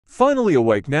finally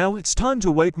awake now. It's time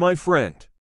to wake my friend.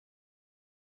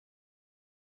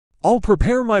 I'll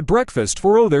prepare my breakfast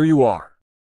for— oh, there you are.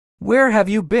 Where have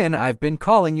you been? I've been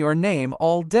calling your name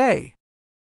all day.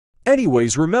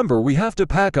 Anyways, remember we have to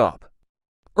pack up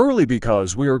early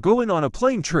because we are going on a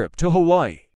plane trip to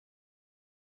Hawaii.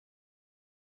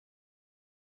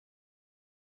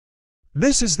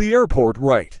 This is the airport,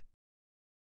 right?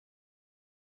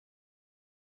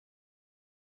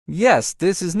 Yes,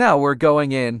 this is now we're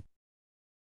going in.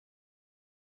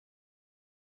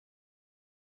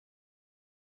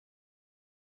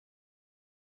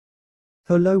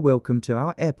 Hello, welcome to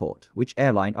our airport. Which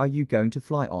airline are you going to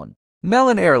fly on?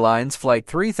 Melon Airlines Flight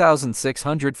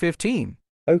 3615.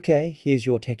 Okay, here's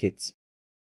your tickets.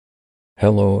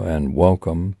 Hello and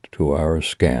welcome to our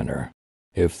scanner.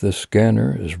 If the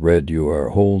scanner is red, you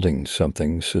are holding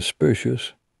something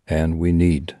suspicious and we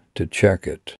need to check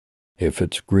it. If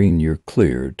it's green, you're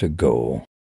clear to go.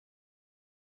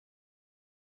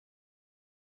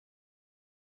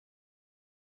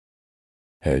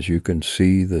 As you can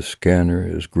see, the scanner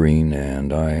is green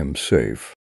and I am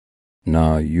safe.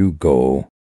 Now you go.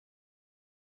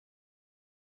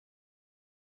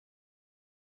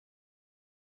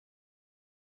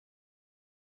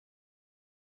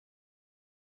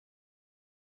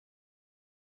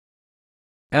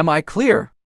 Am I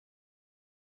clear?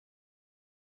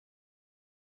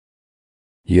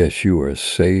 Yes, you are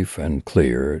safe and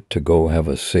clear to go. Have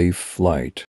a safe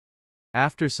flight.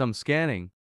 After some scanning.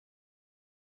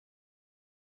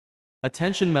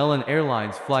 Attention, Melon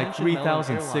Airlines Flight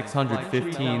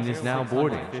 3615 is now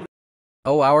boarding.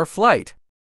 Oh, our flight.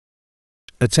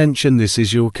 Attention, this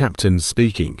is your captain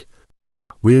speaking.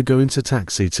 We are going to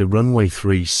taxi to runway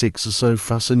 36, so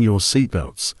fasten your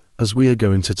seatbelts, as we are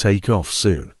going to take off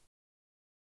soon.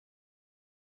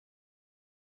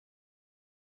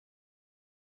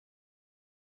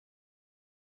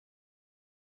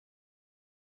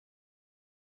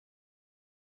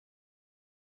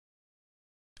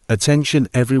 Attention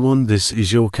everyone, this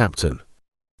is your captain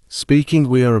speaking.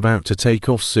 We are about to take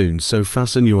off soon, so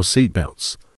fasten your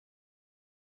seatbelts.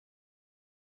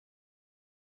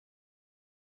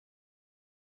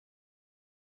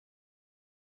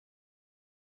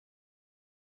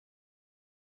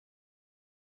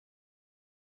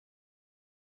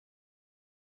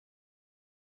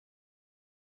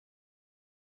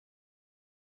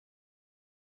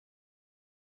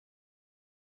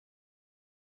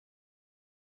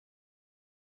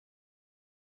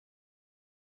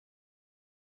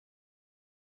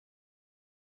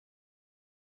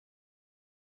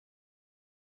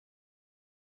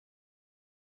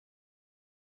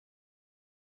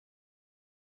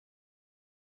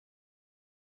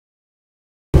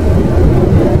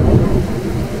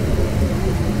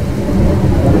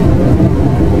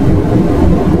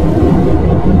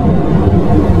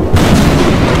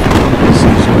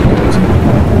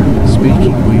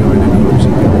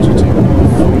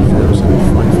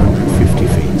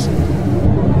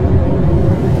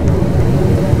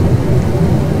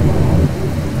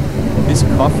 This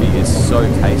coffee is so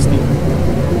tasty.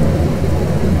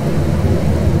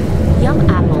 Yum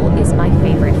apple is my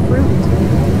favorite fruit.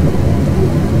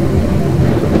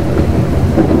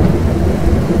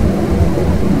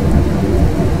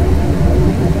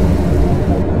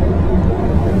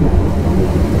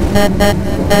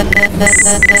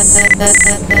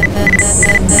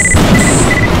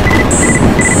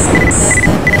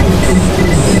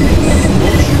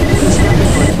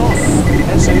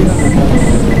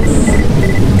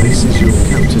 This is your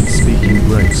captain speaking.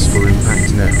 Brace for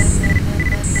impact now.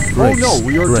 Brace, oh no,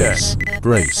 we are brace, dead.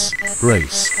 Brace,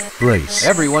 brace, brace.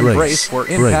 Everyone brace for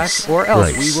impact or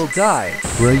else we will die.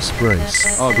 Brace,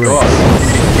 brace. Oh brace, god,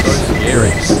 so scary.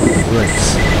 brace,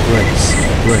 brace,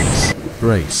 brace,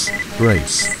 brace,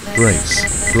 brace,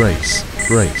 brace, brace,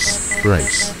 brace,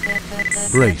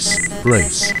 brace, brace,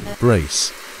 brace,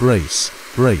 brace, brace,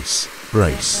 brace,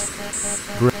 brace.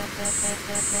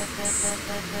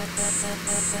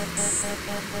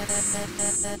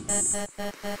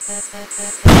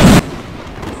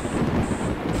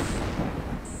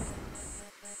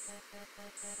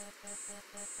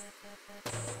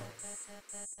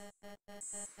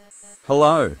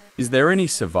 Hello, is there any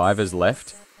survivors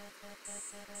left?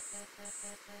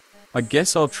 I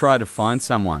guess I'll try to find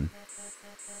someone.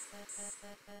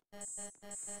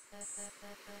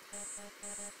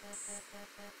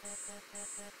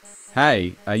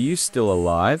 Hey, are you still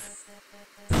alive?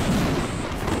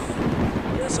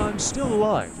 Yes, I'm still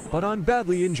alive, but I'm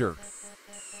badly injured.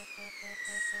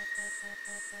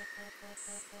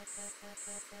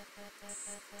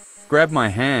 Grab my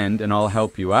hand and I'll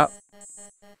help you up.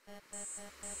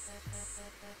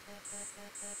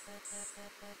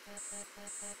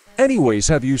 Anyways,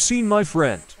 have you seen my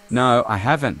friend? No, I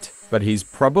haven't, but he's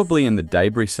probably in the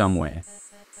debris somewhere.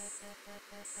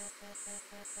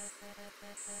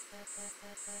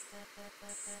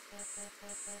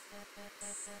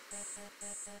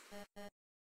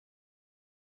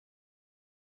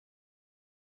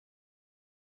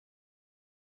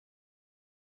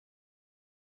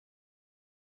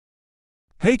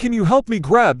 Hey, can you help me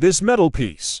grab this metal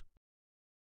piece?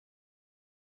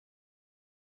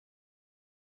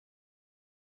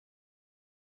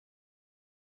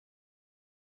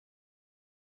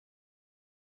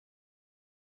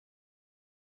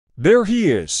 There he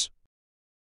is.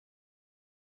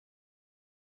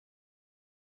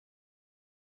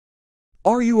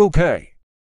 Are you okay?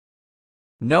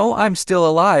 No, I'm still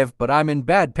alive, but I'm in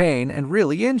bad pain and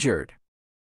really injured.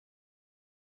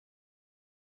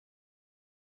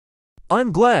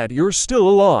 I'm glad you're still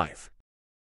alive.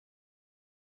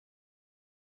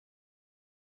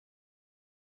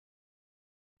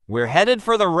 We're headed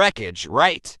for the wreckage,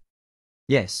 right?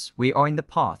 Yes, we are in the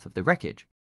path of the wreckage.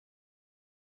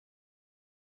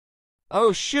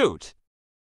 Oh, shoot.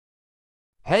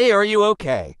 Hey, are you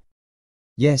okay?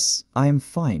 Yes, I am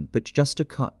fine, but just a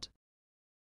cut.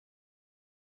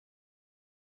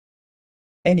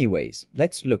 Anyways,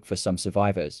 let's look for some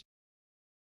survivors.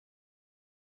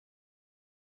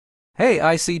 Hey,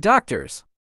 I see doctors.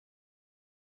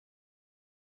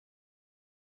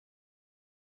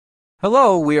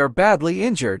 Hello, we are badly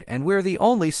injured and we're the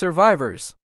only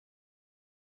survivors.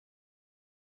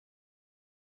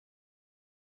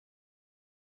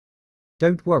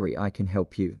 Don't worry, I can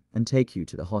help you and take you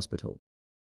to the hospital.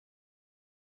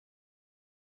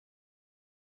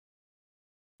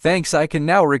 Thanks, I can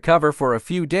now recover for a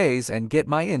few days and get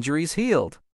my injuries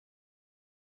healed.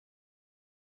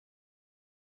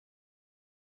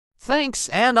 Thanks,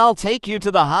 and I'll take you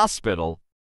to the hospital.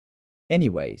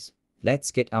 Anyways,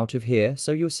 let's get out of here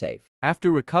so you're safe. After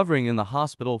recovering in the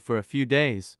hospital for a few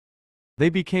days,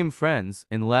 they became friends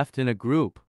and left in a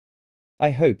group. I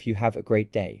hope you have a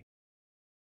great day.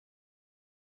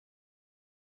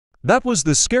 That was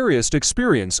the scariest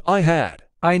experience I had.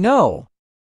 I know.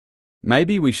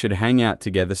 Maybe we should hang out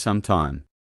together sometime.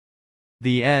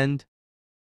 The end.